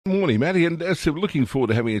Morning, Matty, and so looking forward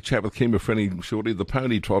to having a chat with Kima Frenny shortly. The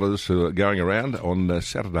Pony Trotters going around on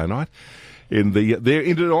Saturday night in their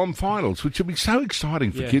Interdom finals, which will be so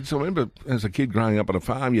exciting for kids. I remember as a kid growing up on a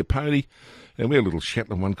farm, your pony, and we had a little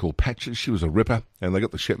Shetland one called Patches. She was a ripper, and they got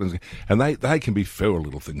the Shetlands, and they can be feral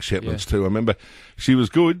little things, Shetlands too. I remember she was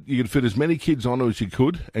good. You could fit as many kids on her as you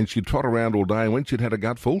could, and she'd trot around all day, and when she'd had a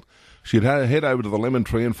gutful, she'd head over to the lemon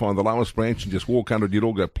tree and find the lowest branch and just walk under it. You'd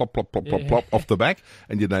all go plop, plop, plop, plop, plop off the back,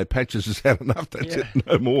 and you'd know Patches has had enough. That's it,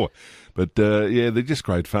 no more. But, they're just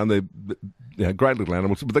great fun. They're great little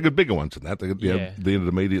animals, but they got bigger ones than that. They got the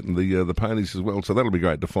intermediate and the ponies as well, so that'll be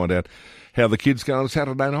great to find out how the kids go on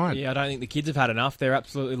Saturday night. Yeah, I don't think the kids have had enough. They're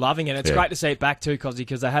absolutely loving it. It's great to see it back too, Cosy,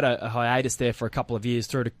 because they had a hiatus there for a couple of years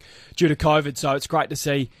due to COVID, so it's great to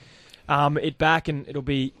see it back, and it'll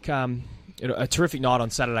be a terrific night on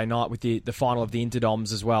Saturday night with the final of the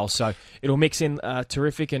Interdoms as well. So it'll mix in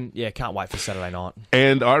terrific, and can't wait for Saturday night.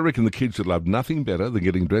 And I reckon the kids would love nothing better than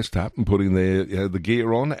getting dressed up and putting their the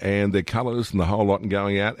gear on and their colours and the whole lot and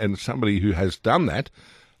going out. And somebody who has done that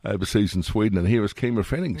overseas in Sweden, and here is Kima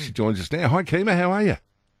Frenning. She joins us now. Hi, Kima, how are you?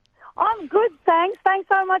 I'm good, thanks. Thanks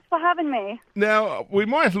so much for having me. Now, we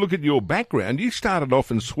might look at your background. You started off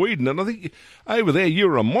in Sweden, and I think over there you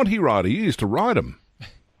were a Monty rider. You used to ride them.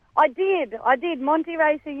 I did. Monty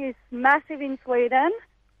racing is massive in Sweden.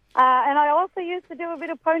 And I also used to do a bit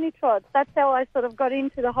of pony trots. That's how I sort of got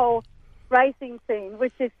into the whole racing scene,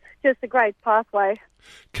 which is just a great pathway.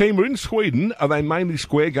 Kima, in Sweden, are they mainly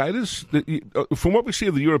square gators? From what we see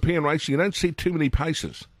of the European racing, you don't see too many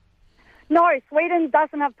paces. No, Sweden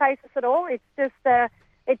doesn't have paces at all. It's just,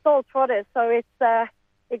 it's all trotters. So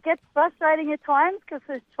it gets frustrating at times because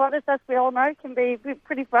the trotters, as we all know, can be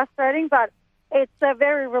pretty frustrating, but it's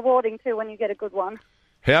very rewarding too when you get a good one.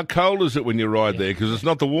 How cold is it when you ride there? Because it's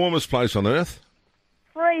not the warmest place on earth.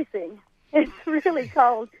 Freezing. It's really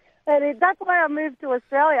cold. And that's why I moved to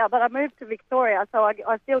Australia, but I moved to Victoria, so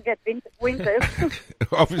I still get winters.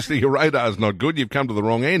 Obviously, your radar's not good. You've come to the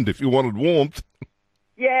wrong end if you wanted warmth.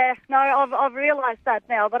 Yeah, no, I've realised that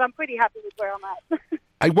now, but I'm pretty happy with where I'm at.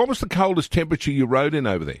 Hey, what was the coldest temperature you rode in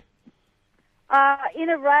over there? In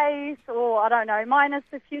a race, or I don't know, minus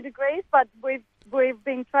a few degrees, but we've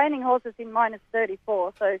been training horses in minus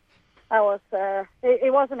 34, so that was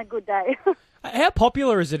it wasn't a good day. How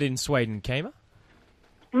popular is it in Sweden, Kima?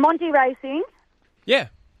 Monty racing? Yeah.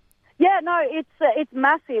 Yeah, no, it's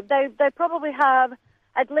massive. They probably have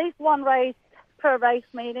at least one race per race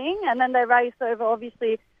meeting, and then they race over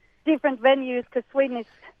obviously different venues because Sweden is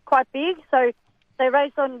quite big, so they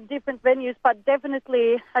race on different venues, but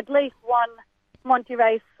definitely at least one Monty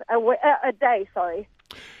race a day, sorry.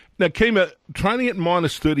 Now, Kima, training at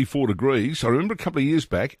minus 34 degrees, I remember a couple of years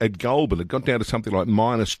back at Goulburn, it got down to something like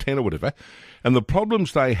minus 10 or whatever, and the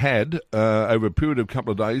problems they had over a period of a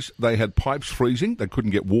couple of days, they had pipes freezing, they couldn't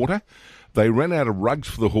get water, they ran out of rugs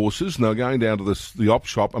for the horses, and they were going down to the op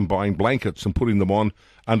shop and buying blankets and putting them on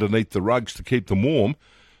underneath the rugs to keep them warm.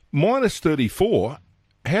 Minus 34,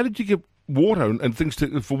 how did you get water and things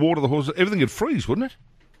for water the horses? Everything would freeze, wouldn't it?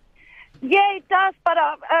 Yeah, it does, but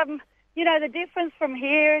the difference from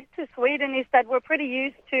here to Sweden is that we're pretty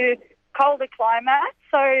used to colder climate,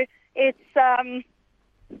 so it's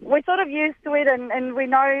we're sort of used to it, and we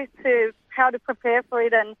know how to prepare for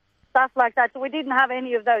it and stuff like that. So we didn't have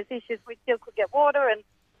any of those issues. We still could get water, and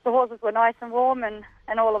the horses were nice and warm, and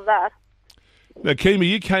all of that. Now, Kima,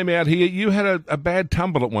 you came out here. You had a bad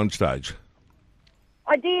tumble at one stage.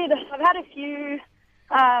 I did. I've had a few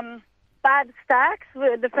bad stacks.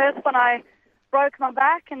 The first one I broke my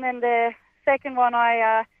back, and then the second one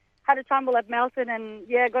I had a tumble at Melton and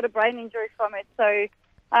got a brain injury from it. So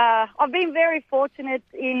I've been very fortunate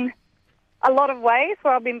in a lot of ways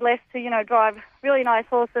where I've been blessed to drive really nice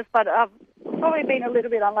horses, but I've probably been a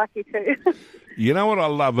little bit unlucky too. You know what I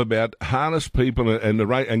love about harness people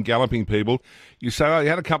and galloping people? You say, oh, you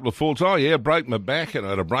had a couple of falls. Oh, yeah, I broke my back and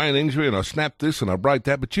I had a brain injury and I snapped this and I broke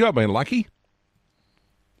that. But I've been lucky.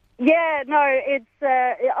 Yeah, no, it's.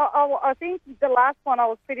 I think the last one I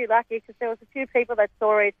was pretty lucky because there was a few people that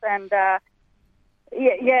saw it, and they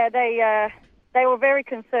were very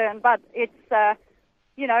concerned. But it's, I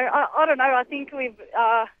don't know. I think we've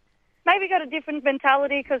maybe got a different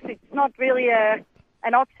mentality because it's not really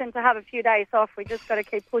an option to have a few days off. We just got to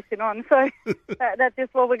keep pushing on. So that's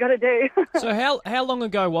just what we got to do. So how long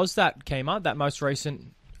ago was that, Kima? That most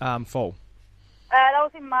recent fall? That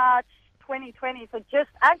was in March 2020, so just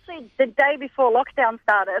actually the day before lockdown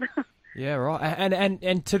started. Yeah, right.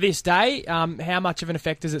 And to this day, how much of an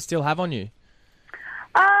effect does it still have on you?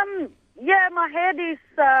 Yeah, my head is,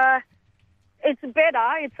 it's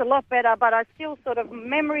better, it's a lot better, but I still sort of,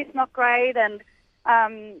 memory's not great, and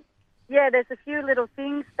there's a few little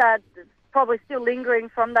things that probably still lingering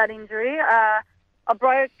from that injury. I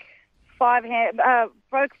broke 5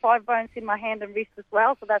 bones in my hand and wrist as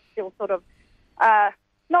well, so that's still sort of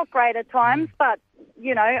not great at times. But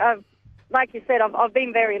like you said, I've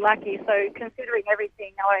been very lucky. So considering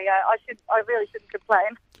everything, I really shouldn't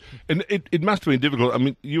complain. And it must have been difficult. I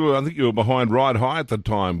mean, I think you were behind Ride High at the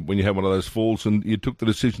time when you had one of those falls, and you took the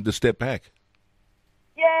decision to step back.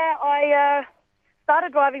 Yeah, I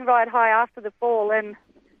started driving Ride High after the fall, and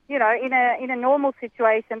in a normal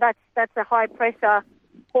situation, that's a high pressure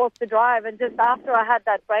horse to drive. And just after I had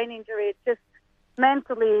that brain injury, it just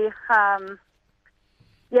mentally,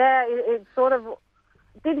 it sort of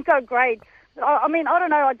didn't go great. I mean, I don't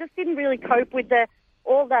know. I just didn't really cope with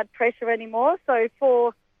all that pressure anymore. So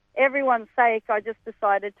for everyone's sake, I just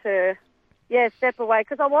decided to, step away,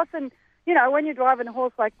 because I wasn't. When you're driving a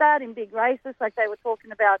horse like that in big races, like they were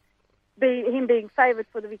talking about him being favoured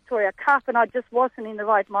for the Victoria Cup, and I just wasn't in the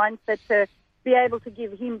right mindset to be able to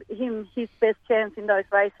give him his best chance in those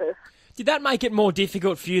races. Did that make it more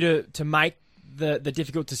difficult for you to make the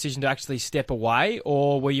difficult decision to actually step away,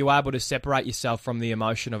 or were you able to separate yourself from the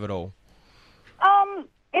emotion of it all?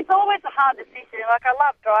 It's always a hard decision. Like, I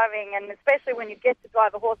love driving, and especially when you get to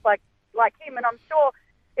drive a horse like him, and I'm sure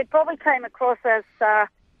it probably came across as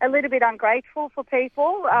a little bit ungrateful for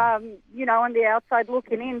people, on the outside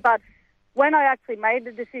looking in. But when I actually made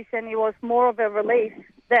the decision, it was more of a relief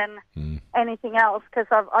than anything else, because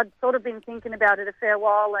I'd sort of been thinking about it a fair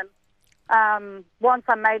while, and once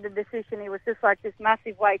I made the decision, it was just like this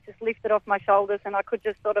massive weight just lifted off my shoulders, and I could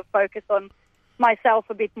just sort of focus on myself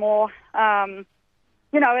a bit more.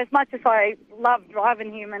 As much as I love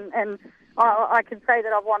driving him, and I can say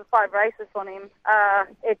that I've won 5 races on him,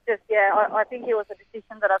 it's just, I think it was a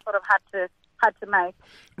decision that I sort of had to make.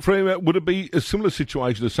 Frema, would it be a similar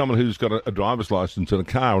situation to someone who's got a driver's license and a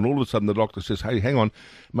car, and all of a sudden the doctor says, hey, hang on,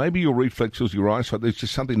 maybe your reflexes, your eyesight, there's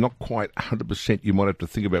just something not quite 100% you might have to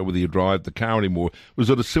think about whether you drive the car anymore. Was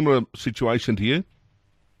it a similar situation to you?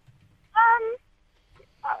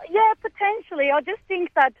 Yeah, potentially. I just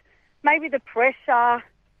think that maybe the pressure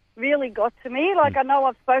really got to me. Like, I know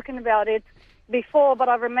I've spoken about it before, but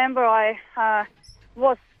I remember I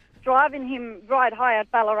was driving him Ride High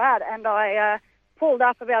at Ballarat, and I pulled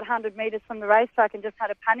up about 100 metres from the racetrack and just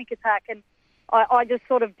had a panic attack, and I just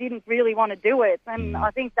sort of didn't really want to do it. And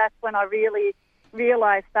I think that's when I really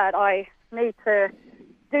realised that I need to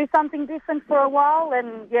do something different for a while,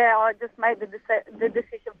 and I just made the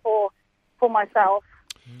decision for myself.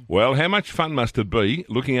 Well, how much fun must it be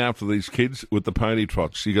looking after these kids with the pony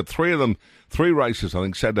trots? You got 3 of them, 3 races, I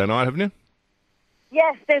think, Saturday night, haven't you?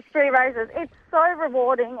 Yes, there's 3 races. It's so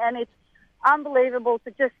rewarding, and it's unbelievable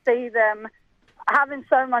to just see them having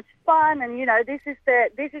so much fun. And this is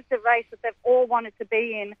the race that they've all wanted to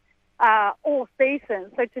be in all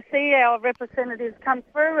season. So to see our representatives come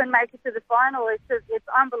through and make it to the final, it's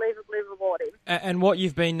unbelievably rewarding. And what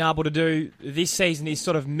you've been able to do this season is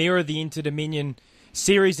sort of mirror the Inter-Dominion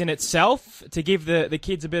series in itself, to give the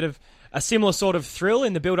kids a bit of a similar sort of thrill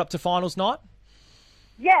in the build-up to finals night?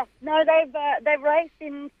 Yes. No, they've raced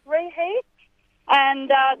in 3 heats, and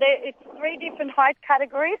it's 3 different height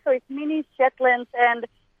categories, so it's minis, Shetlands and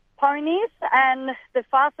ponies, and the 2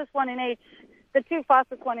 fastest one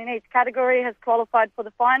in each category has qualified for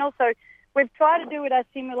the final. So we've tried to do it as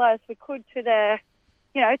similar as we could to the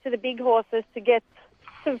big horses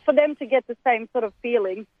for them to get the same sort of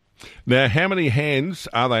feeling. Now, how many hands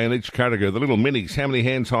are they in each category? The little minis, how many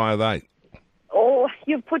hands high are they? Oh,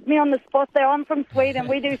 you put me on the spot there. I'm from Sweden.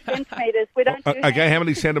 We do centimetres. We don't do Okay, how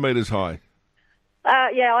many centimetres high?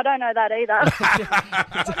 I don't know that either.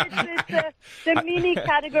 It's the mini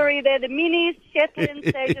category there. The minis,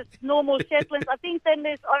 Shetlands, they're just normal Shetlands. I think then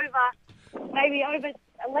there's maybe over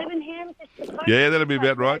 11 hands. Yeah, that'll be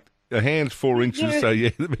about right. A hand's 4 inches, so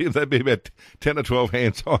that'd be about 10 or 12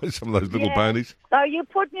 hands high, some of those little ponies. So you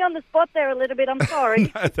put me on the spot there a little bit, I'm sorry.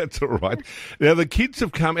 No, that's all right. Now, the kids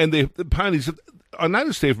have come, and the ponies, I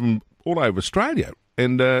noticed they're from all over Australia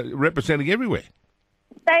and representing everywhere.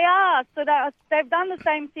 They are. So they've done the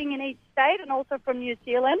same thing in each state, and also from New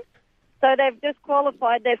Zealand. So they've just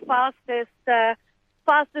qualified their fastest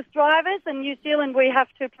drivers. And New Zealand, we have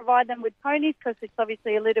to provide them with ponies, because it's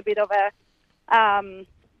obviously a little bit of a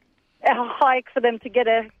hike for them to get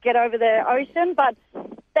over the ocean, but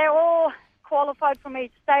they're all qualified from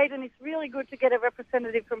each state, and it's really good to get a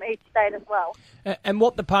representative from each state as well. And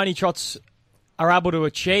what the pony trots are able to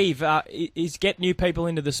achieve is get new people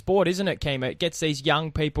into the sport, isn't it, Kima? It gets these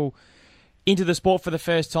young people into the sport for the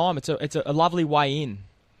first time. It's a lovely way in.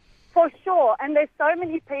 For sure, and there's so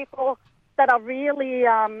many people that are really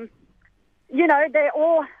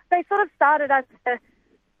they sort of started as the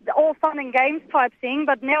all fun and games type thing,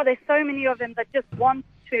 but now there's so many of them that just want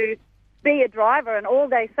to be a driver, and all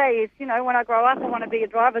they say is, when I grow up, I want to be a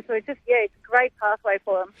driver. So it's a great pathway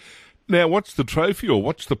for them. Now, what's the trophy or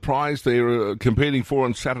what's the prize they're competing for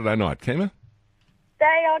on Saturday night, Kima?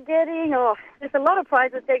 They are getting, there's a lot of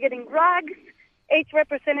prizes. They're getting rugs. Each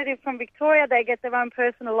representative from Victoria, they get their own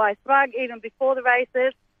personalised rug even before the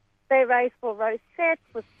races. They race for rosettes,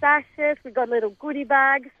 for sashes. We've got little goodie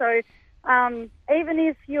bags. So even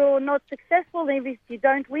if you're not successful, even if you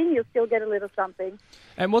don't win, you'll still get a little something.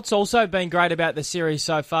 And what's also been great about the series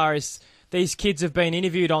so far is these kids have been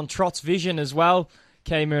interviewed on Trot's Vision as well,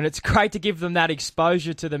 Kima, and it's great to give them that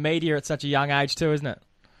exposure to the media at such a young age too, isn't it?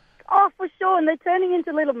 Oh, for sure, and they're turning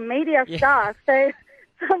into little media stars. So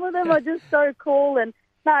some of them are just so cool, and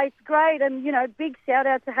no, it's great. And, big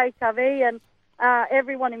shout-out to HRV and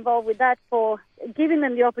everyone involved with that for giving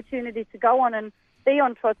them the opportunity to go on and be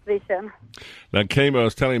on Trot's Vision. Now, Kima, I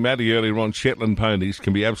was telling Maddie earlier on, Shetland ponies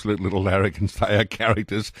can be absolute little larrikins. They are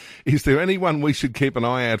characters. Is there anyone we should keep an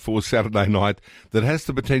eye out for Saturday night that has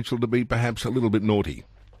the potential to be perhaps a little bit naughty?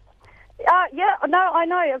 I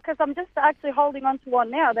know, because I'm just actually holding on to one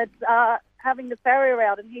now that's having the farrier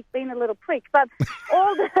out, and he's been a little prick. But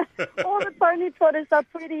all the pony trotters are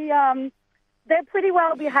pretty, they're pretty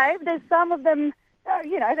well behaved. There's some of them,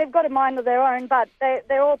 they've got a mind of their own, but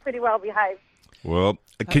they're all pretty well behaved. Well,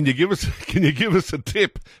 can you give us a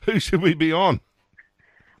tip? Who should we be on?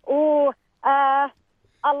 Oh,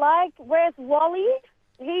 where's Wally?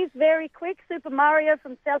 He's very quick. Super Mario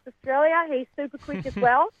from South Australia. He's super quick as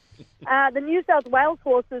well. The New South Wales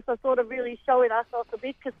horses are sort of really showing us off a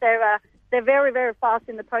bit because they're very, very fast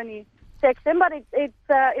in the pony section, but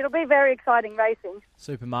it'll be very exciting racing.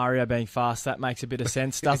 Super Mario being fast, that makes a bit of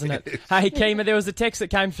sense, doesn't it? Hey, Kima, there was a text that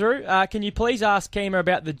came through. Can you please ask Kima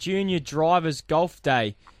about the Junior Drivers Golf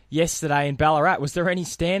Day yesterday in Ballarat? Was there any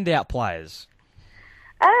standout players?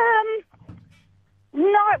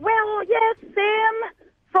 No, well, yes, Sam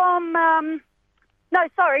from...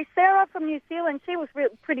 Sarah from New Zealand. She was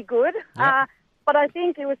pretty good. Yep. But I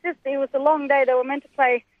think it was a long day. They were meant to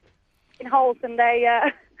play in holes, and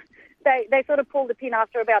they sort of pulled the pin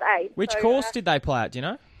after about 8. Which course did they play at, do you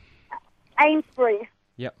know? Amesbury.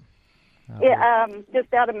 Yep.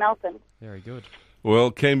 Just out of Melton. Very good.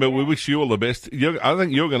 Well, Kima, we wish you all the best. I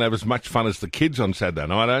think you're going to have as much fun as the kids on Saturday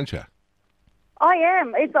night, aren't you? I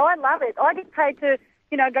am. I love it. I get paid to,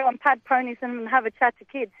 go and pad ponies and have a chat to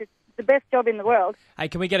kids. It's the best job in the world. Hey,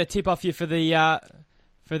 can we get a tip off you for the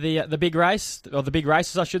big race, or the big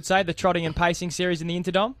races, I should say, the trotting and pacing series in the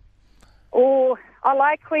Interdome? Oh, I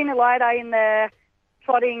like Queen Elida in the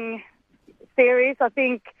trotting series. I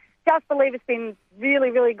think Just Believe has been really,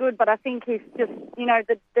 really good, but I think he's just,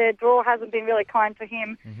 the draw hasn't been really kind for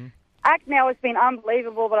him. Mm-hmm. Act Now has been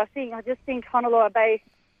unbelievable, but I just think Honolulu Bay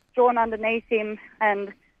drawn underneath him,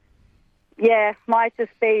 and might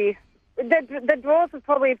just be. The draws was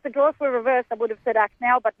probably, if the draws were reversed, I would have said Act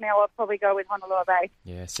Now, but now I'll probably go with Honolulu Bay.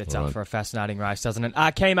 Yeah, sets up for a fascinating race, doesn't it?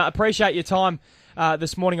 Kima, appreciate your time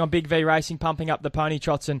this morning on Big V Racing, pumping up the pony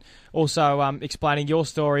trots and also explaining your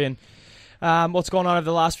story and what's gone on over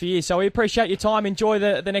the last few years. So we appreciate your time. Enjoy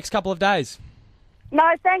the next couple of days. No,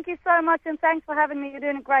 thank you so much, and thanks for having me. You're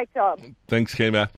doing a great job. Thanks, Kima.